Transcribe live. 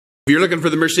If you're looking for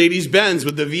the Mercedes-Benz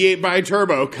with the V8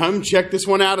 bi-turbo, come check this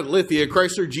one out at Lithia,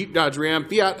 Chrysler, Jeep, Dodge, Ram,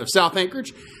 Fiat of South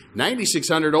Anchorage,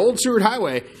 9600 Old Seward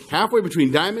Highway, halfway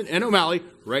between Diamond and O'Malley,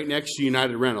 right next to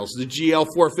United Rentals. The GL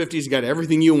 450's got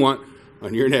everything you want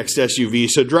on your next SUV,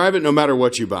 so drive it no matter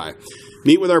what you buy.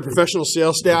 Meet with our professional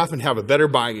sales staff and have a better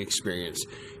buying experience.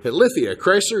 At Lithia,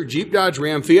 Chrysler, Jeep, Dodge,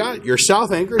 Ram, Fiat, your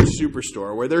South Anchorage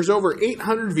superstore, where there's over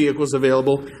 800 vehicles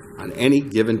available on any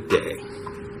given day.